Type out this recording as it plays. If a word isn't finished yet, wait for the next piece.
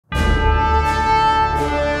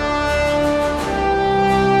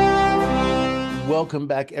Welcome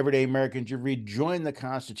back, everyday Americans. You've rejoined the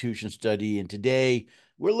Constitution study, and today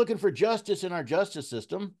we're looking for justice in our justice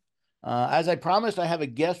system. As I promised, I have a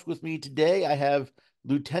guest with me today. I have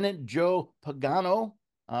Lieutenant Joe Pagano,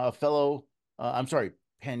 a fellow, I'm sorry,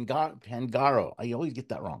 Pangaro. I always get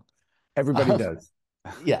that wrong. Everybody does.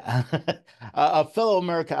 Yeah, a fellow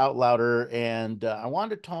America Out Louder, and I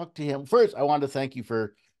wanted to talk to him. First, I wanted to thank you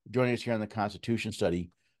for joining us here on the Constitution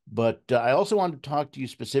study, but I also wanted to talk to you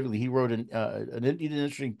specifically. He wrote an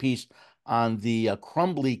interesting piece on the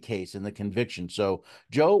Crumbley case and the conviction. So,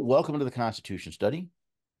 Joe, welcome to the Constitution study.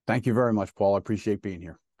 Thank you very much, Paul. I appreciate being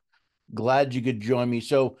here. Glad you could join me.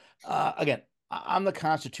 So, again, I'm the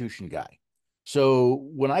Constitution guy. So,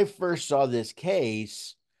 when I first saw this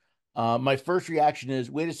case, my first reaction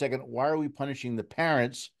is, wait a second, why are we punishing the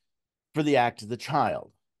parents for the act of the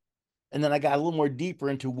child? And then I got a little more deeper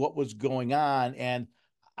into what was going on. And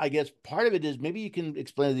I guess part of it is maybe you can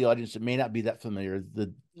explain to the audience that may not be that familiar, a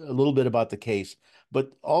little bit about the case, but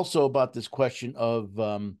also about this question of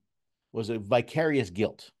was it vicarious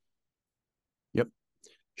guilt? Yep,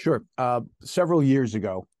 sure. Several years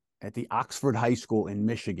ago at the Oxford High School in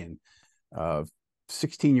Michigan,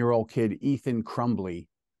 16-year-old kid, Ethan Crumbley,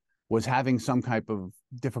 was having some type of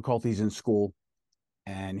difficulties in school.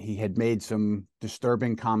 And he had made some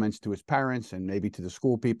disturbing comments to his parents and maybe to the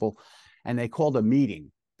school people. And they called a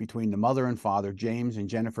meeting between the mother and father, James and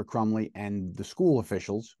Jennifer Crumbley, and the school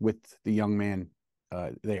officials with the young man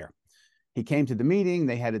there. He came to the meeting.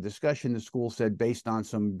 They had a discussion. The school said, based on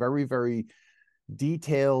some very, very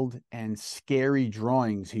detailed and scary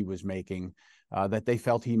drawings he was making, that they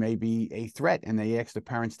felt he may be a threat, and they asked the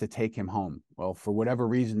parents to take him home. Well, for whatever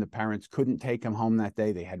reason, the parents couldn't take him home that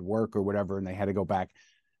day. They had work or whatever, and they had to go back.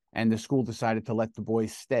 And the school decided to let the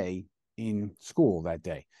boys stay in school that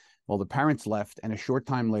day. Well, the parents left, and a short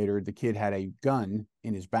time later, the kid had a gun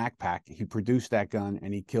in his backpack. He produced that gun,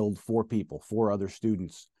 and he killed 4 people, 4 other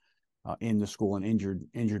students in the school, and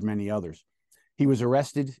injured many others. He was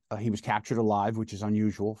arrested. He was captured alive, which is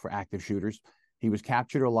unusual for active shooters. He was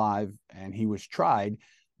captured alive and he was tried.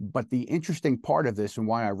 But the interesting part of this and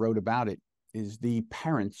why I wrote about it is the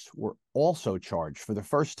parents were also charged. For the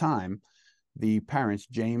first time, the parents,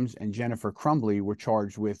 James and Jennifer Crumbley, were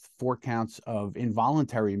charged with 4 counts of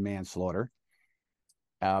involuntary manslaughter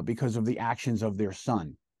because of the actions of their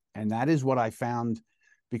son. And that is what I found,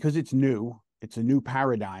 because it's new. It's a new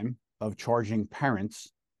paradigm of charging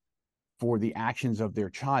parents for the actions of their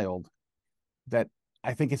child, that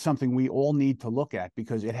I think it's something we all need to look at,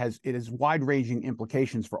 because it has wide-ranging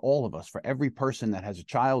implications for all of us, for every person that has a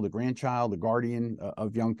child, a grandchild, a guardian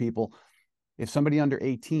of young people. If somebody under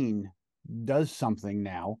 18 does something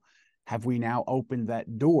now, have we now opened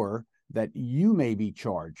that door that you may be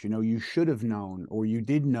charged? You know, you should have known, or you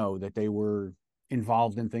did know that they were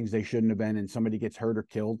involved in things they shouldn't have been, and somebody gets hurt or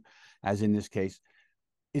killed, as in this case.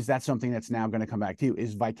 Is that something that's now going to come back to you?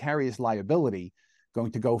 Is vicarious liability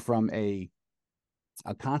going to go from a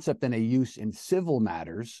concept and a use in civil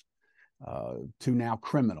matters to now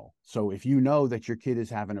criminal? So if you know that your kid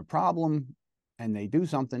is having a problem and they do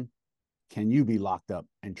something, can you be locked up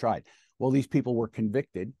and tried? Well, these people were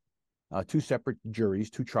convicted, 2 separate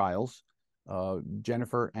juries, 2 trials.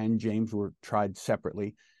 Jennifer and James were tried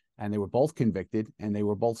separately, and they were both convicted, and they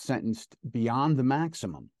were both sentenced beyond the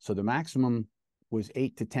maximum. So the maximum was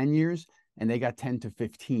 8 to 10 years, and they got 10 to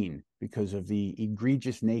 15 because of the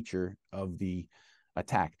egregious nature of the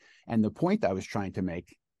attack. And the point I was trying to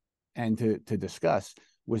make and to discuss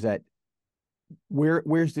was that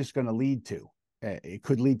where's this going to lead to? It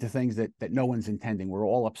could lead to things that no one's intending. We're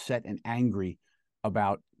all upset and angry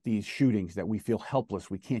about these shootings, that we feel helpless.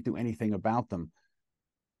 We can't do anything about them.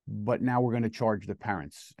 But now we're going to charge the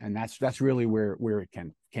parents. And that's really where it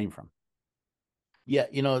came from. Yeah,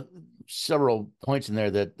 several points in there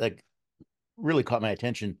that really caught my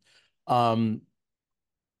attention. You're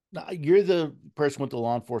the person with the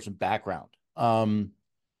law enforcement background.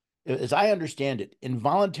 As I understand it,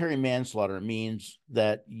 involuntary manslaughter means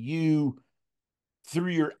that you,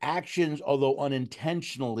 through your actions, although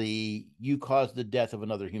unintentionally, you caused the death of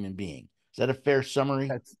another human being. Is that a fair summary?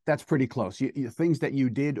 That's pretty close. Things that you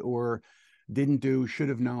did or didn't do, should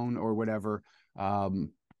have known, or whatever.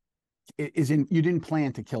 You didn't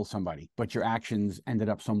plan to kill somebody, but your actions ended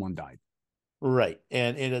up someone died. Right,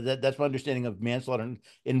 and that's my understanding of manslaughter and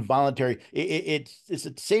involuntary. It's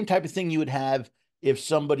the same type of thing you would have if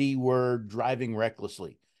somebody were driving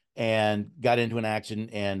recklessly and got into an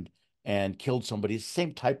accident and killed somebody. It's the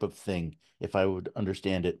same type of thing, if I would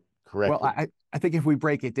understand it Well, correctly. I think if we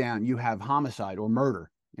break it down, you have homicide or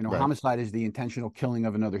murder. Right. Homicide is the intentional killing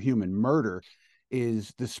of another human. Murder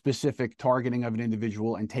is the specific targeting of an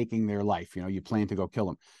individual and taking their life. You know, you plan to go kill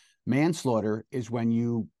them. Manslaughter is when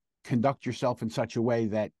you conduct yourself in such a way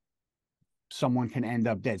that someone can end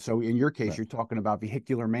up dead. So in your case, Right. you're talking about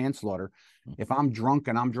vehicular manslaughter. Mhm. If I'm drunk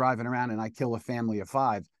and I'm driving around and I kill a family of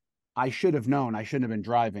five, I should have known I shouldn't have been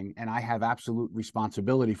driving, and I have absolute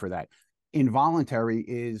responsibility for that. Involuntary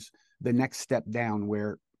is the next step down,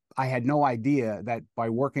 where I had no idea that by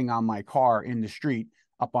working on my car in the street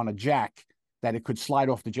up on a jack, that it could slide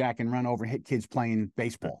off the jack and run over and hit kids playing Right.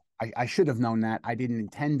 baseball. I should have known that. I didn't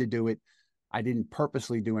intend to do it. I didn't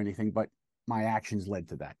purposely do anything, but my actions led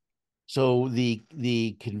to that. So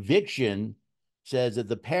the conviction says that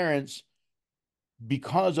the parents,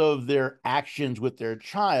 because of their actions with their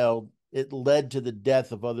child, it led to the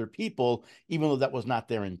death of other people, even though that was not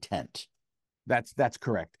their intent. That's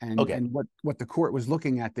correct. And Okay. and what the court was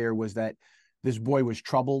looking at there was that this boy was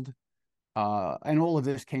troubled. And all of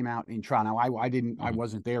this came out in trial. Now, I Mhm.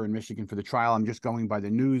 wasn't there in Michigan for the trial. I'm just going by the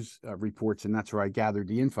news reports, and that's where I gathered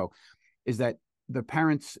the info. Is that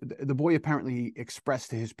the boy apparently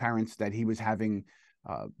expressed to his parents that he was having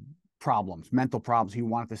uh, problems, mental problems. He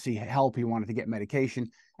wanted to see help. He wanted to get medication,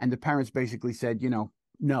 and the parents basically said, you know,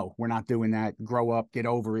 no, we're not doing that. Grow up, get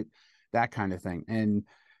over it, that kind of thing. And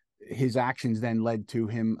his actions then led to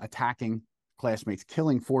him attacking classmates,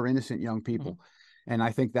 killing four innocent young Mhm. people. And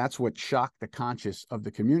I think that's what shocked the conscience of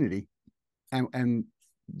the community. And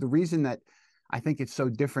the reason that I think it's so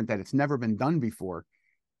different, that it's never been done before,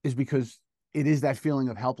 is because it is that feeling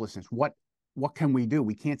of helplessness. What can we do?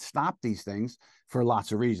 We can't stop these things for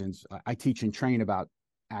lots of reasons. I teach and train about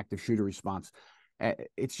active shooter response.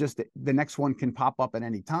 It's just that the next one can pop up at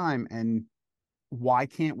any time, and why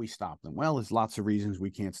can't we stop them? Well, there's lots of reasons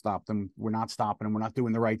we can't stop them. We're not stopping them. We're not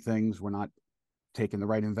doing the right things. We're not taking the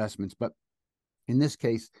right investments. But in this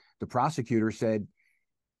case, the prosecutor said,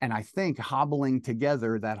 and I think hobbling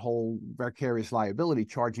together that whole vicarious liability,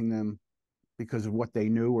 charging them because of what they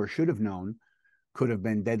knew or should have known could have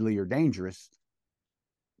been deadly or dangerous,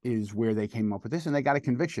 is where they came up with this, and they got a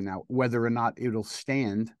conviction. Now, whether or not it'll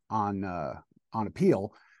stand on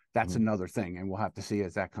appeal, that's Mhm. another thing, and we'll have to see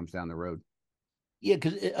as that comes down the road. Yeah,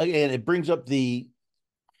 because again, it brings up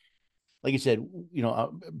like you said,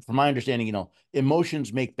 from my understanding,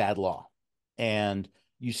 emotions make bad law, and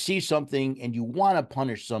you see something and you want to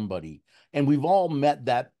punish somebody, and we've all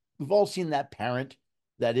seen that parent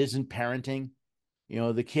that isn't parenting.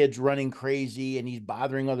 The kid's running crazy and he's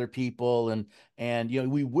bothering other people, and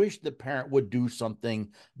we wish the parent would do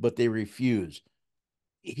something, but they refuse.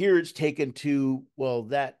 Here it's taken to, well,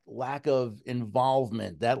 that lack of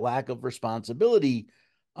involvement, that lack of responsibility,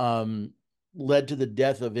 um, led to the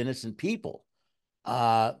death of innocent people.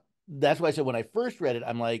 uh that's why I said when I first read it,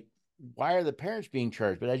 I'm like, why are the parents being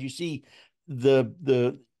charged? But as you see,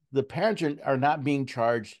 the parents are not being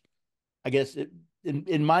charged. I guess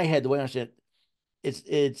in my head, the way I understand it,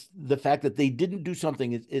 it's the fact that they didn't do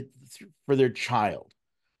something for their child.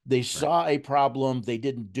 They Right. saw a problem, they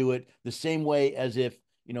didn't do it, the same way as if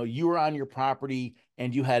you were on your property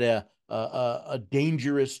and you had a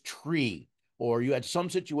dangerous tree, or you had some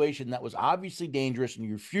situation that was obviously dangerous and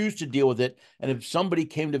you refused to deal with it. And if somebody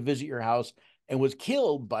came to visit your house and was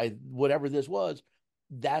killed by whatever this was,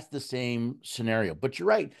 that's the same scenario. But you're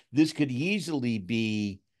right, this could easily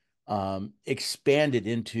be expanded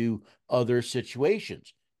into other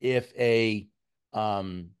situations. If a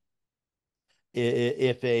um,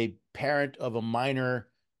 if a parent of a minor,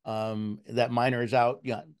 that minor is out,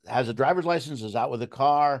 has a driver's license, is out with a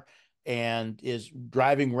car, and is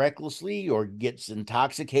driving recklessly or gets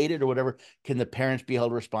intoxicated or whatever, can the parents be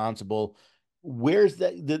held responsible? Where's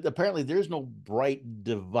that? Apparently, there's no bright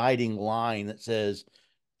dividing line that says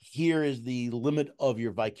here is the limit of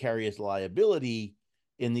your vicarious liability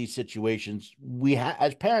in these situations.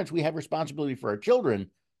 As parents, we have responsibility for our children.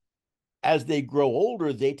 As they grow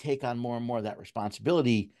older, they take on more and more of that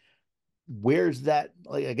responsibility. Where's that?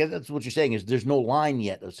 Like, I guess that's what you're saying, is there's no line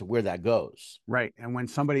yet as to where that goes. Right. And when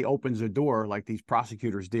somebody opens a door like these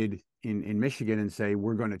prosecutors did in Michigan and say,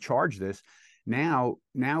 we're going to charge this, now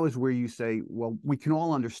is where you say, well, we can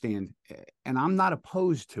all understand, and I'm not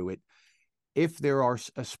opposed to it, if there are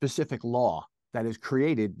a specific law that is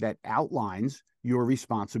created that outlines your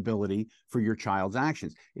responsibility for your child's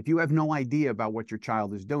actions. If you have no idea about what your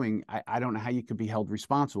child is doing, I don't know how you could be held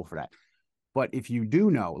responsible for that. But if you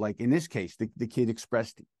do know, like in this case, the kid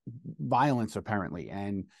expressed violence apparently,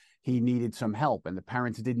 and he needed some help, and the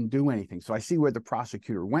parents didn't do anything. So I see where the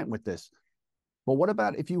prosecutor went with this. But what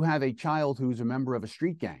about if you have a child who's a member of a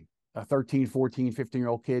street gang, a 13, 14,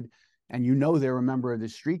 15-year-old kid, and you know they're a member of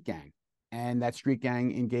this street gang? and that street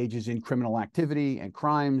gang engages in criminal activity and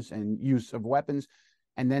crimes and use of weapons,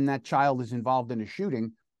 and then that child is involved in a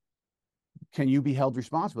shooting, can you be held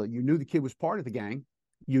responsible? You knew the kid was part of the gang.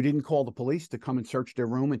 You didn't call the police to come and search their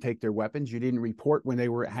room and take their weapons. You didn't report when they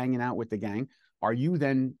were hanging out with the gang. Are you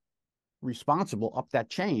then responsible up that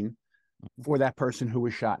chain for that person who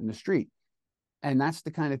was shot in the street? And that's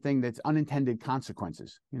the kind of thing that's unintended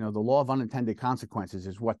consequences. You know, the law of unintended consequences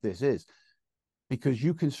is what this is, because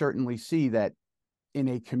you can certainly see that in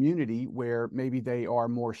a community where maybe they are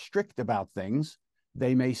more strict about things,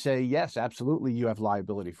 they may say, yes, absolutely, you have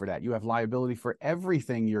liability for that. You have liability for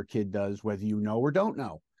everything your kid does, whether you know or don't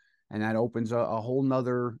know. And that opens a whole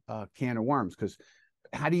nother can of worms, because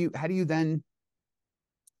how do you then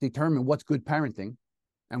determine what's good parenting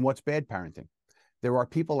and what's bad parenting? There are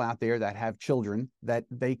people out there that have children that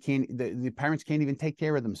the parents can't even take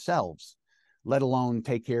care of themselves, let alone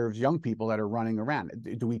take care of young people that are running around.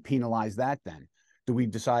 Do we penalize that then? Do we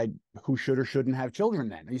decide who should or shouldn't have children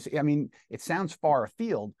then? You see, I mean, it sounds far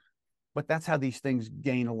afield, but that's how these things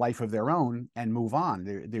gain a life of their own and move on.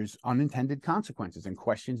 There's unintended consequences and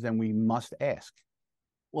questions then we must ask.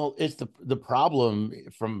 Well, it's the problem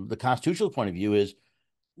from the constitutional point of view is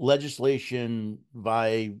legislation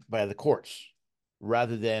by the courts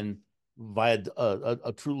rather than via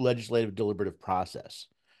a true legislative deliberative process.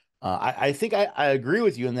 I think I agree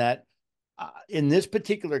with you in that in this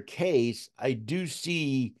particular case, I do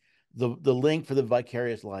see the link for the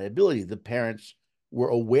vicarious liability. The parents were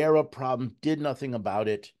aware of problems, did nothing about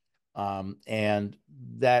it, and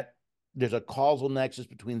that there's a causal nexus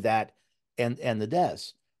between that and the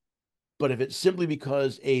deaths. But if it's simply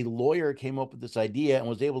because a lawyer came up with this idea and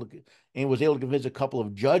was able to convince a couple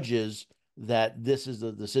of judges that this is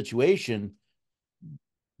the situation,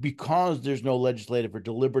 because there's no legislative or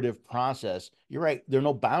deliberative process, you're right, there are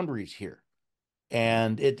no boundaries here.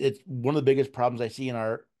 And it's one of the biggest problems I see in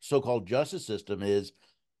our so-called justice system is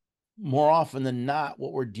more often than not,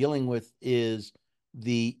 what we're dealing with is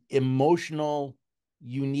the emotional,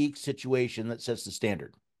 unique situation that sets the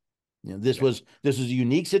standard. You know, Yeah. this was a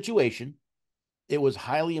unique situation. It was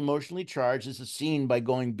highly emotionally charged. This is seen by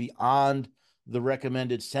going beyond the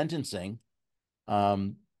recommended sentencing,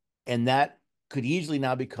 um, and that could easily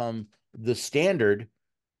now become the standard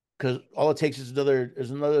because all it takes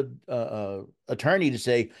is another attorney to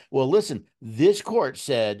say, well, listen, this court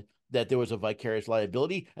said that there was a vicarious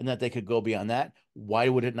liability and that they could go beyond that. Why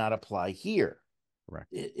would it not apply here?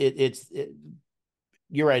 Correct.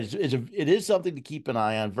 You're right. It is something to keep an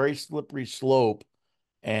eye on. Very slippery slope,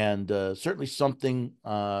 and certainly something.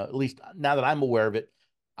 At least now that I'm aware of it,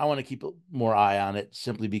 I want to keep more eye on it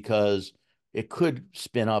simply because it could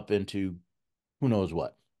spin up into who knows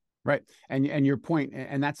what. Right. And your point,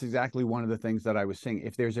 and that's exactly one of the things that I was saying.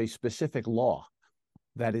 If there's a specific law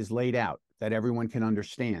that is laid out that everyone can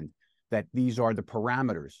understand, that these are the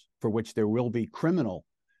parameters for which there will be criminal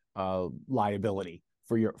liability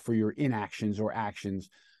for your inactions or actions,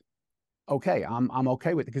 okay, I'm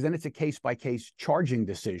okay with it, because then it's a case by case charging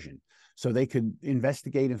decision. So they could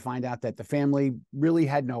investigate and find out that the family really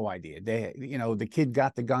had no idea. The kid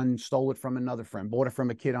got the gun, stole it from another friend, bought it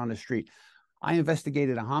from a kid on the street. I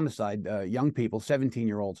investigated a homicide, young people,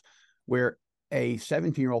 17-year-olds, where a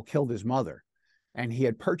 17-year-old killed his mother, and he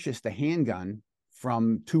had purchased a handgun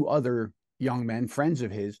from two other young men, friends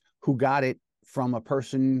of his, who got it from a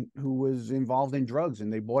person who was involved in drugs,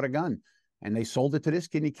 and they bought a gun and they sold it to this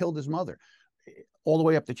kid, and he killed his mother. All the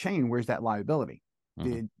way up the chain, where's that liability?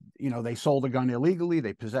 Mm-hmm. They sold a gun illegally,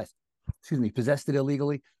 they possessed it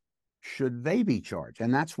illegally. Should they be charged?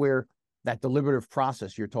 And that's where that deliberative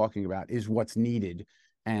process you're talking about is what's needed.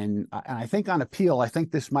 And I think on appeal, I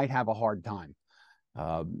think this might have a hard time,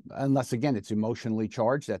 unless, again, it's emotionally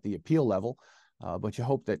charged at the appeal level. But you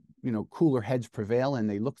hope that, cooler heads prevail and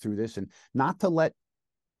they look through this, and not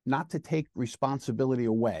to take responsibility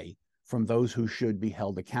away from those who should be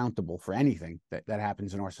held accountable for anything that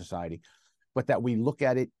happens in our society, but that we look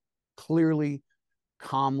at it clearly,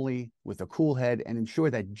 calmly, with a cool head, and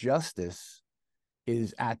ensure that justice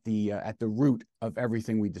is at the root of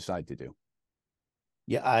everything we decide to do.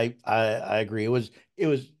 Yeah, I agree. It was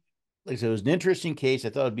like I said, it was an interesting case. I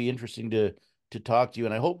thought it'd be interesting to talk to you,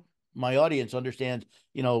 and I hope my audience understands.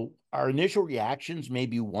 Our initial reactions may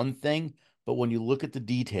be one thing, but when you look at the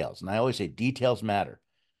details, and I always say details matter.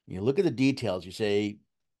 When you look at the details, you say,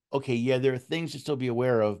 okay, yeah, there are things to still be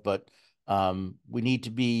aware of, but we need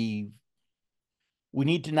to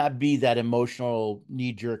not be that emotional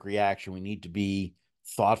knee jerk reaction. We need to be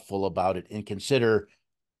thoughtful about it and consider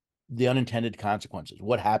the unintended consequences.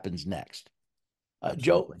 What happens next?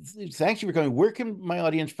 Joe, Absolutely. thanks for coming. Where can my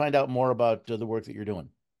audience find out more about the work that you're doing?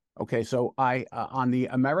 Okay, so I on the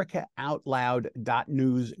America Out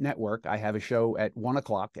Loud.news network, I have a show at 1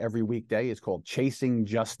 o'clock every weekday. It's called Chasing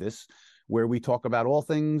Justice, where we talk about all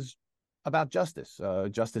things about justice,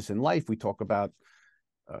 justice in life. We talk about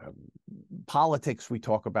uh, politics. We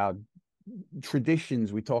talk about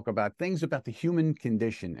traditions. We talk about things about the human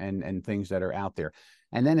condition and things that are out there.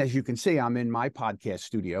 And then, as you can see, I'm in my podcast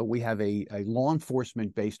studio. We have a law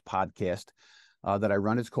enforcement based podcast that I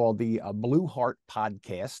run. It's called the Blue Heart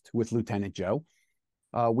Podcast with Lieutenant Joe.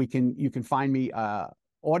 You can find me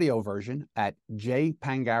audio version at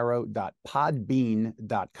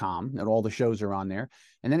jpangaro.podbean.com, and all the shows are on there.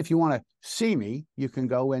 And then if you want to see me, you can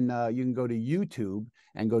go to YouTube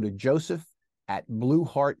and go to Joseph at Blue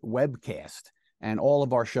Heart Webcast, and all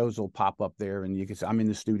of our shows will pop up there. And you can see I'm in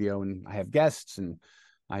the studio and I have guests, and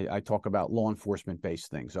I talk about law enforcement based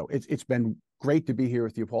things. So it's been great to be here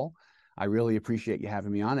with you, Paul. I really appreciate you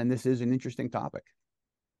having me on, and this is an interesting topic.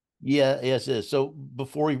 Yeah, yes, it is. So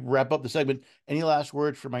before we wrap up the segment, any last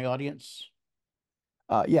words for my audience?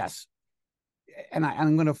 Yes, and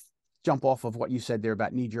I'm going to jump off of what you said there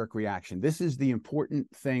about knee jerk reaction. This is the important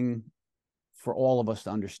thing for all of us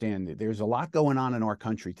to understand. There's a lot going on in our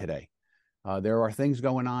country today. There are things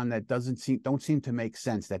going on that don't seem to make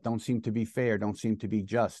sense, that don't seem to be fair, don't seem to be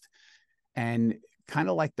just, and kind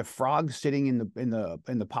of like the frog sitting in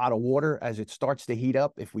the pot of water as it starts to heat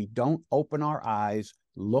up. If we don't open our eyes,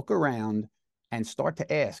 look around, and start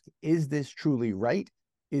to ask, is this truly right?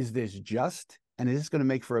 Is this just? And is this going to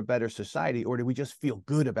make for a better society, or do we just feel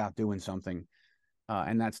good about doing something,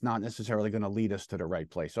 and that's not necessarily going to lead us to the right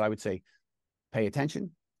place? So I would say, pay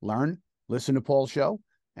attention, learn, listen to Paul's show,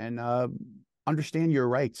 and understand your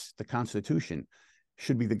rights. The Constitution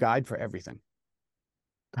should be the guide for everything.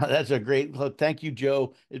 That's a great. Thank you,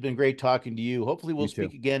 Joe. It's been great talking to you. Hopefully, we'll You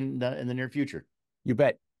speak too. again in the near future. You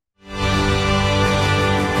bet.